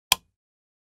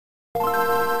So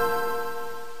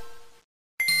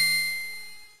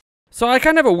I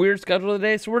kind of have a weird schedule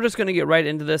today, so we're just going to get right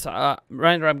into this.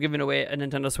 Reminder, I'm giving away a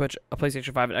Nintendo Switch, a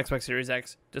PlayStation 5, and Xbox Series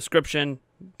X. Description,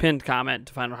 pinned comment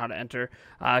to find out how to enter.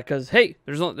 Because, hey,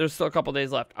 there's still a couple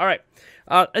days left. All right.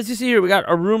 As you see here, we got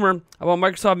a rumor about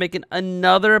Microsoft making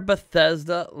another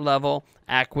Bethesda-level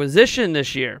acquisition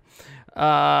this year.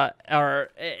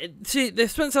 See, they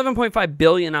spent $7.5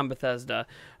 billion on Bethesda,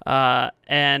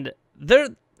 and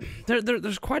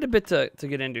there's quite a bit to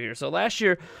get into here. So last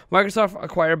year, Microsoft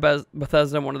acquired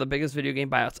Bethesda, one of the biggest video game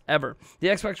buyouts ever. The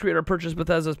Xbox creator purchased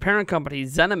Bethesda's parent company,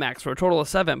 ZeniMax, for a total of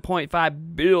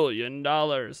 $7.5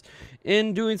 billion.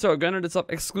 In doing so, it granted itself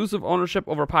exclusive ownership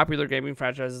over popular gaming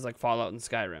franchises like Fallout and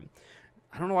Skyrim.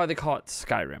 I don't know why they call it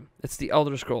Skyrim. It's the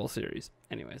Elder Scrolls series.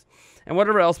 Anyways. And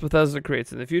whatever else Bethesda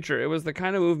creates in the future, it was the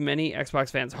kind of move many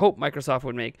Xbox fans hoped Microsoft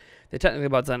would make. They technically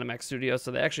bought ZeniMax Studios, so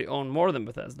they actually own more than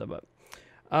Bethesda, but...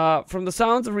 from the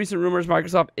sounds of recent rumors,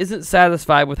 Microsoft isn't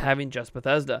satisfied with having just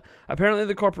Bethesda. Apparently,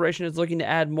 the corporation is looking to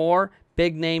add more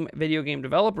big-name video game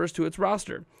developers to its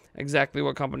roster. Exactly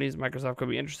what companies Microsoft could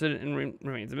be interested in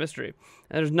remains a mystery.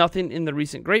 And there's nothing in the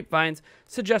recent grapevines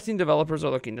suggesting developers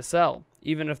are looking to sell.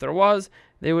 Even if there was,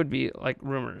 they would be like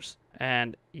rumors.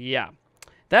 And yeah.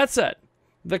 That said,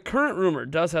 the current rumor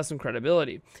does have some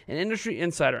credibility. An industry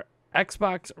insider,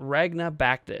 Xbox Ragna,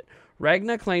 backed it.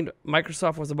 Ragna claimed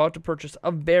Microsoft was about to purchase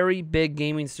a very big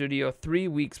gaming studio 3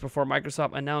 weeks before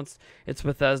Microsoft announced its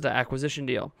Bethesda acquisition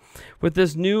deal. With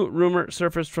this new rumor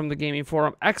surfaced from the gaming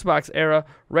forum Xbox Era,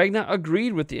 Ragna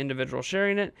agreed with the individual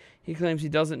sharing it. He claims he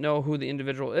doesn't know who the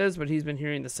individual is, but he's been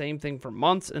hearing the same thing for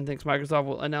months and thinks Microsoft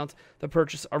will announce the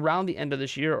purchase around the end of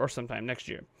this year or sometime next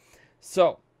year.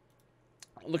 So,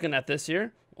 looking at this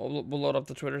here, we'll load up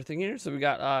the Twitter thing here. So we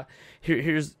got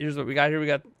here's what we got here. We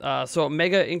got so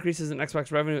mega increases in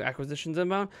Xbox revenue, acquisitions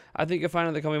inbound. I think you'll find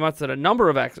in the coming months that a number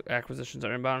of acquisitions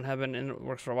are inbound and have been in the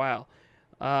works for a while.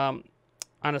 On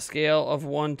a scale of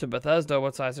 1 to Bethesda,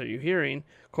 what size are you hearing?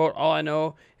 Quote, all I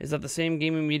know is that the same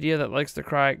gaming media that likes to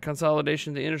cry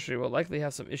consolidation in the industry will likely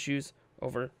have some issues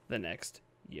over the next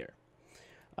year.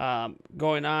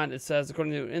 Going on, it says,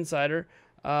 according to an insider,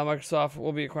 Microsoft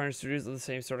will be acquiring studios of the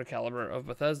same sort of caliber of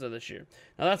Bethesda this year.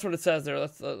 Now that's what it says there.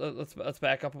 Let's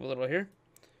back up a little here.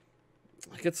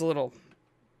 It gets a little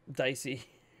dicey.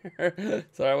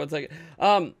 Sorry, one second.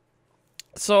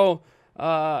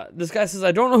 This guy says,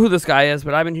 I don't know who this guy is,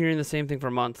 but I've been hearing the same thing for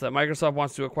months, that Microsoft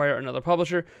wants to acquire another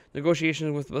publisher.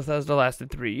 Negotiations with Bethesda lasted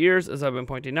 3 years, as I've been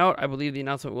pointing out. I believe the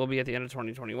announcement will be at the end of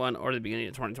 2021 or the beginning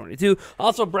of 2022.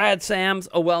 Also, Brad Sams,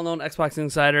 a well-known Xbox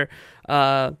insider,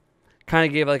 kind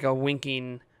of gave like a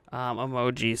winking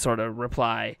emoji sort of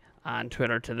reply on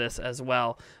Twitter to this as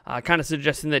well, kind of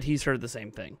suggesting that he's heard the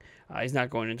same thing. He's not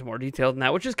going into more detail than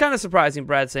that, which is kind of surprising.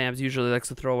 Brad Sams usually likes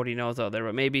to throw what he knows out there,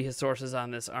 but maybe his sources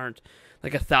on this aren't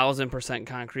like 1,000%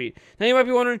 concrete. Now you might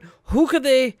be wondering, who could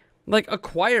they like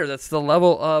acquire that's the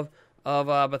level of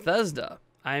Bethesda?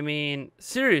 I mean,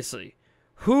 seriously,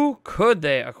 who could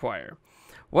they acquire?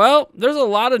 Well, there's a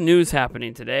lot of news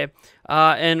happening today,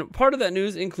 and part of that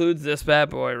news includes this bad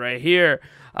boy right here.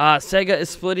 SEGA is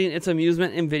splitting its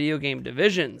amusement and video game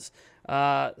divisions.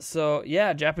 So,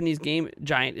 yeah, Japanese game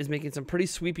giant is making some pretty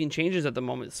sweeping changes at the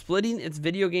moment, splitting its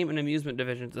video game and amusement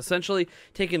divisions, essentially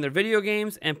taking their video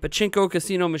games and pachinko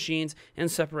casino machines and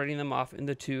separating them off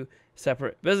into two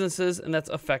separate businesses, and that's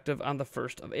effective on the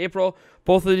 1st of April.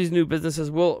 Both of these new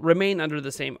businesses will remain under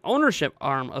the same ownership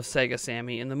arm of Sega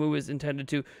Sammy, and the move is intended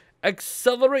to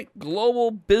accelerate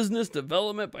global business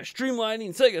development by streamlining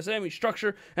Sega Sammy's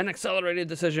structure and accelerated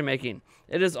decision-making.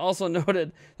 It is also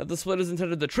noted that the split is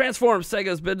intended to transform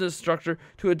Sega's business structure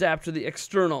to adapt to the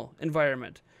external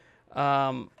environment.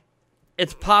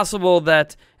 It's possible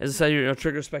that, as I said,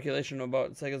 trigger speculation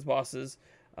about Sega's bosses,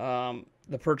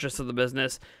 the purchase of the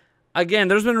business. Again,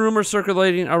 there's been rumors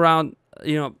circulating around,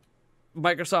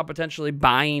 Microsoft potentially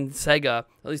buying Sega,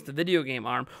 at least the video game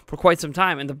arm, for quite some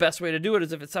time. And the best way to do it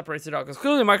is if it separates it out. Because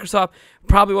clearly Microsoft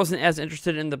probably wasn't as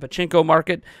interested in the pachinko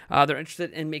market. They're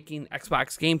interested in making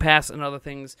Xbox Game Pass and other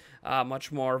things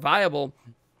much more viable.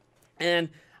 And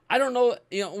I don't know,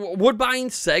 would buying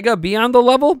Sega be on the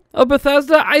level of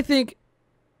Bethesda? I think,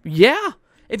 yeah.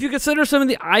 If you consider some of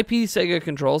the IP Sega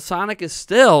controls, Sonic is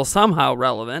still somehow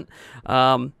relevant.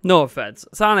 No offense.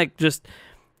 Sonic just...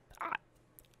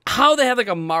 How they have like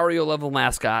a Mario level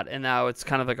mascot and now it's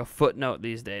kind of like a footnote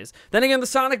these days. Then again, the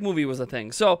Sonic movie was a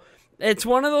thing. So it's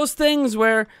one of those things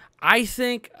where I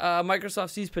think Microsoft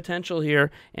sees potential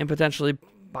here and potentially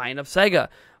buying up Sega.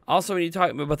 Also, when you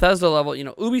talk about Bethesda level, you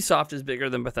know, Ubisoft is bigger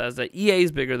than Bethesda. EA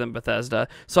is bigger than Bethesda.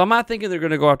 So I'm not thinking they're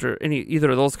going to go after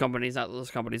either of those companies. Not that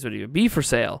those companies would even be for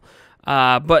sale.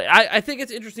 But I think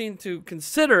it's interesting to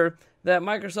consider that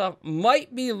Microsoft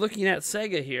might be looking at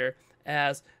SEGA here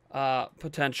as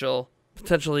potentially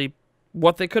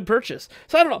what they could purchase.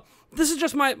 So I don't know. This is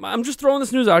just I'm just throwing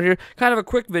this news out here. Kind of a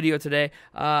quick video today.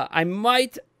 I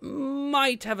might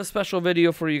have a special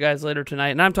video for you guys later tonight,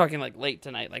 and I'm talking like late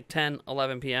tonight, like 10,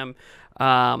 11 p.m.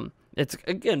 It's,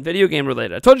 again, video game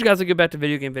related. I told you guys I'd get back to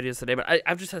video game videos today, but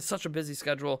I've just had such a busy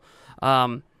schedule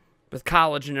with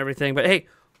college and everything. But hey,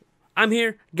 I'm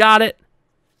here, got it,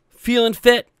 feeling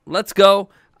fit. Let's go.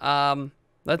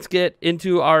 Let's get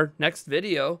into our next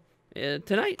video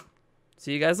tonight.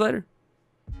 See you guys later.